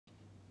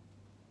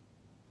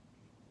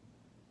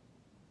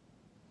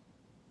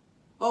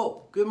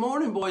Good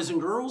morning, boys and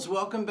girls.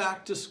 Welcome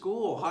back to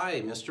school. Hi,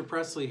 Mr.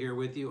 Presley here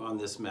with you on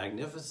this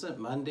magnificent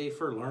Monday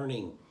for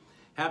learning.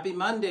 Happy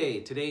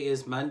Monday. Today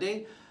is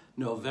Monday,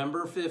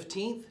 November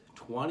 15th,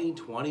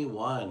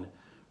 2021.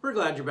 We're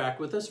glad you're back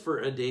with us for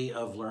a day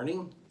of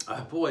learning.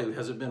 Boy,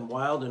 has it been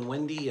wild and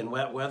windy and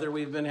wet weather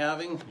we've been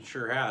having? It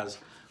sure has.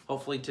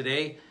 Hopefully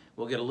today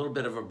we'll get a little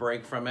bit of a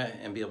break from it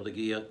and be able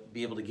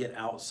to get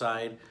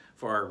outside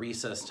for our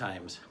recess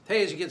times.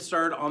 Hey, as you get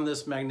started on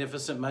this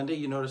magnificent Monday,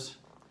 you notice,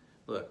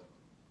 look,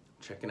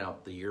 checking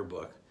out the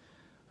yearbook.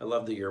 I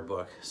love the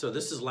yearbook. So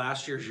this is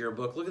last year's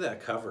yearbook. Look at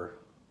that cover.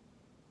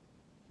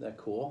 Isn't that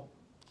cool?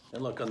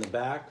 And look on the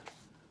back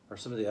are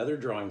some of the other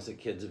drawings that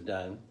kids have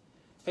done.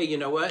 Hey, you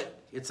know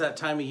what? It's that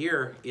time of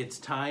year. It's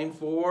time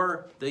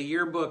for the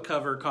yearbook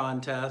cover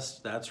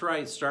contest. That's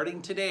right.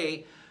 Starting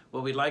today,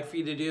 what we'd like for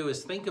you to do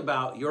is think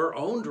about your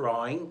own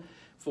drawing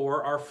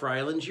for our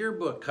Frylands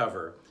yearbook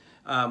cover.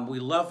 We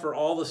love for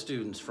all the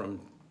students from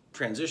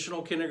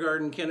transitional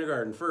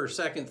kindergarten, first,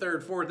 second,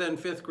 third, fourth, and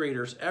fifth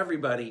graders,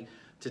 everybody,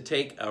 to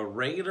take a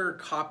regular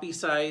copy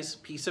size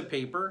piece of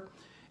paper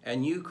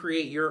and you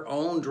create your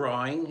own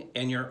drawing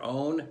and your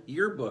own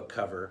yearbook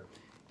cover.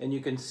 And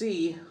you can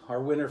see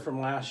our winner from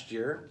last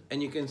year,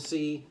 and you can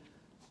see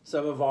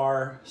some of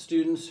our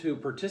students who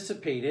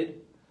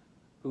participated,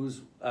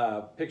 whose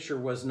picture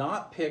was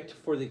not picked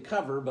for the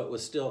cover but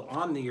was still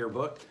on the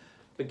yearbook.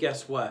 But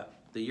guess what?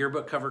 The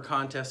yearbook cover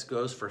contest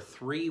goes for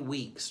 3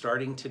 weeks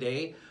starting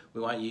today. We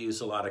want you to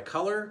use a lot of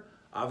color.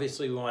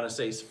 Obviously, we want to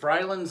say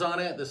Frylands on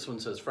it. This one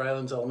says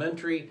Frylands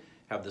Elementary,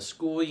 have the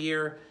school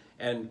year.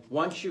 And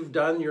once you've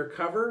done your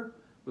cover,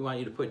 we want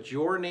you to put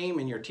your name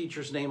and your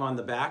teacher's name on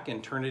the back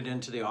and turn it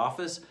into the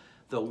office.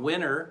 The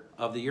winner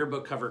of the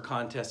yearbook cover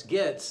contest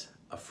gets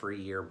a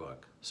free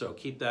yearbook. So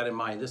keep that in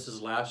mind. This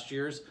is last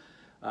year's.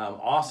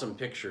 Awesome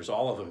pictures,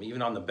 all of them,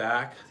 even on the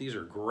back. These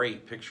are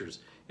great pictures.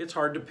 It's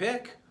hard to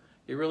pick.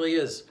 It really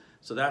is.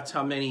 So that's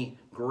how many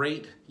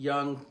great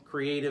young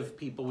creative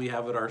people we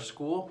have at our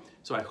school.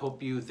 So I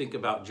hope you think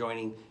about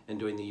joining and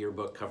doing the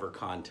yearbook cover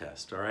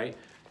contest, all right?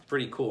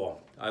 Pretty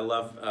cool. I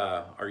love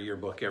our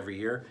yearbook every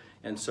year,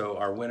 and so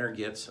our winner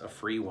gets a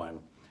free one.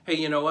 Hey,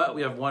 you know what?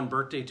 We have one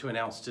birthday to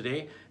announce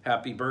today.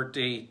 Happy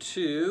birthday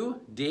to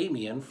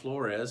Damian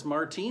Flores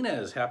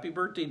Martinez. Happy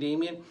birthday,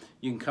 Damian.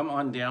 You can come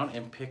on down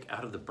and pick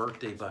out of the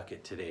birthday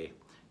bucket today.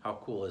 How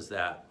cool is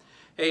that?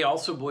 Hey,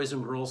 also boys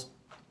and girls,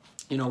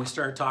 you know, we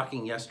started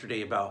talking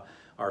yesterday about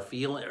our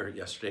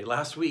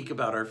last week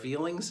about our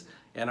feelings.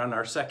 And on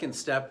our second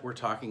step, we're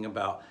talking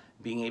about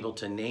being able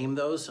to name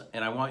those.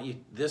 And I want you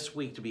this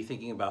week to be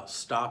thinking about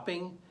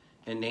stopping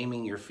and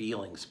naming your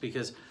feelings.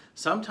 Because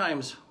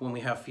sometimes when we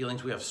have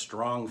feelings, we have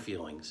strong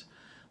feelings.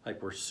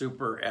 Like we're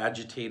super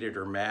agitated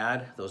or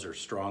mad. Those are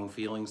strong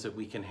feelings that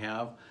we can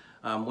have.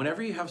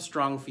 Whenever you have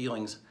strong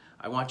feelings,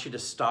 I want you to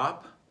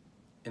stop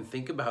and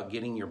think about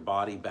getting your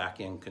body back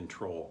in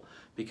control.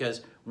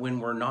 Because when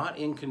we're not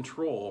in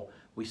control,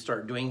 we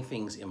start doing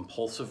things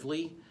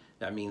impulsively.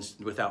 That means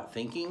without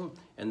thinking.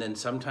 And then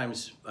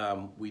sometimes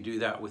we do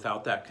that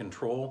without that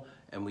control,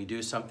 and we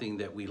do something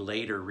that we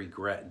later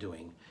regret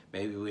doing.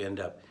 Maybe we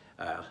end up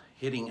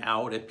hitting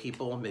out at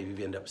people. Maybe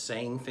we end up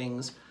saying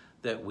things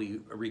that we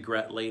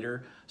regret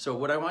later. So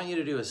what I want you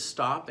to do is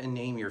stop and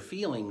name your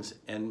feelings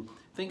and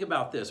think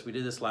about this. We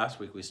did this last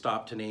week. We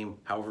stopped to name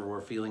however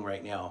we're feeling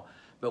right now.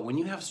 But when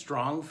you have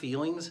strong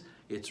feelings,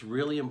 it's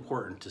really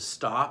important to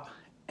stop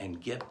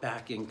and get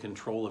back in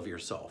control of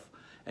yourself.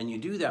 And you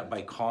do that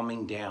by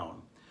calming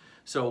down.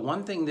 So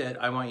one thing that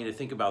I want you to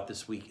think about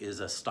this week is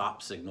a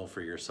stop signal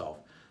for yourself.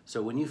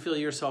 So when you feel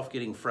yourself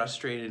getting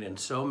frustrated and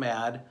so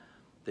mad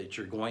that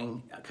you're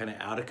going kind of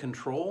out of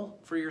control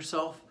for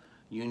yourself,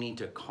 you need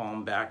to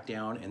calm back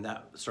down, and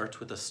that starts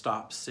with a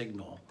stop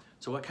signal.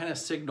 So what kind of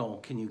signal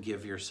can you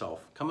give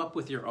yourself? Come up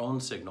with your own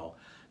signal.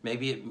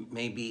 Maybe it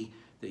may be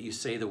that you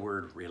say the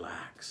word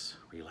relax,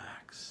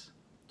 relax,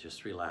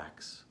 just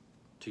relax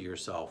to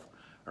yourself.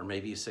 Or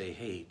maybe you say,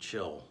 hey,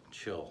 chill,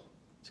 chill.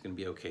 It's gonna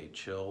be okay,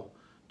 chill.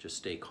 Just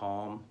stay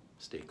calm,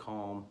 stay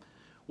calm.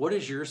 What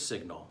is your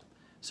signal?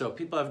 So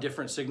people have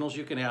different signals.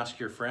 You can ask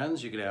your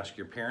friends, you can ask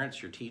your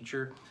parents, your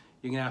teacher.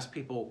 You can ask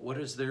people, what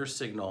is their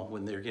signal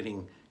when they're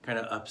getting kind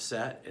of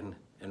upset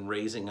and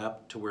raising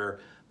up to where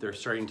they're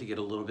starting to get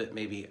a little bit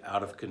maybe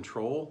out of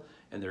control,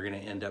 and they're gonna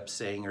end up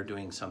saying or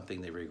doing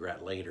something they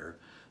regret later.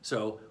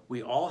 So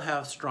we all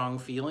have strong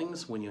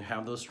feelings. When you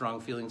have those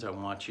strong feelings, I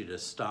want you to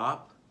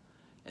stop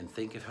and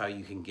think of how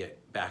you can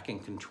get back in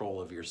control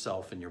of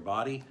yourself and your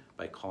body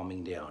by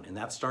calming down. And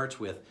that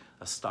starts with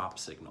a stop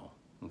signal,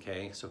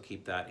 okay? So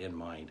keep that in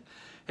mind.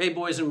 Hey,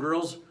 boys and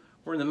girls,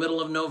 we're in the middle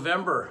of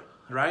November,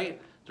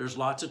 right? There's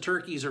lots of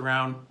turkeys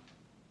around,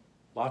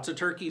 lots of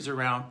turkeys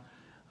around.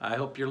 I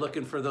hope you're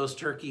looking for those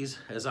turkeys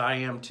as I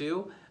am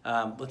too.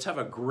 Let's have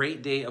a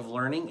great day of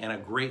learning and a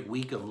great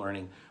week of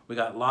learning. We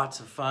got lots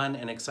of fun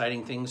and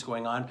exciting things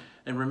going on.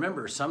 And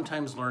remember,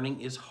 sometimes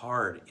learning is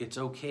hard. It's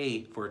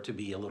okay for it to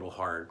be a little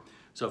hard.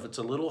 So if it's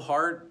a little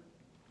hard,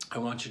 I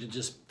want you to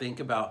just think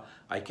about,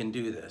 I can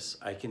do this,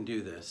 I can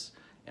do this.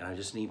 and I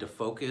just need to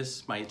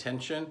focus my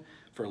attention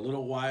for a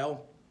little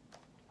while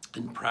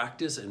and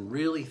practice and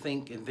really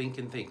think and think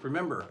and think.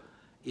 Remember,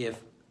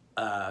 if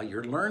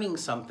you're learning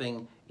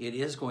something, it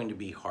is going to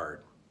be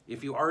hard.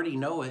 If you already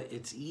know it,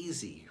 it's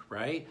easy,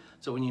 right?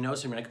 So when you know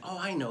something, you're like, oh,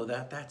 I know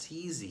that, that's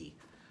easy.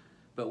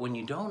 But when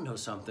you don't know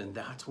something,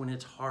 that's when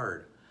it's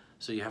hard.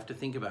 So you have to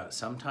think about it.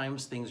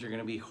 Sometimes things are going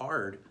to be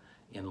hard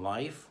in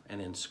life and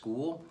in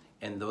school,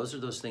 and those are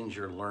those things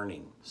you're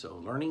learning.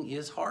 So learning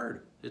is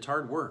hard. It's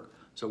hard work.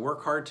 So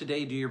work hard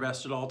today, do your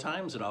best at all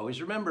times, and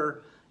always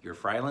remember, your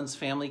Freiland's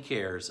family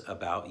cares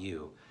about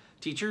you.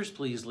 Teachers,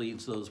 please lead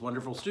those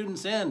wonderful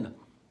students in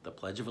the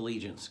Pledge of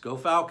Allegiance. Go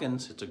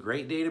Falcons. It's a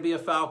great day to be a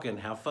Falcon.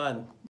 Have fun.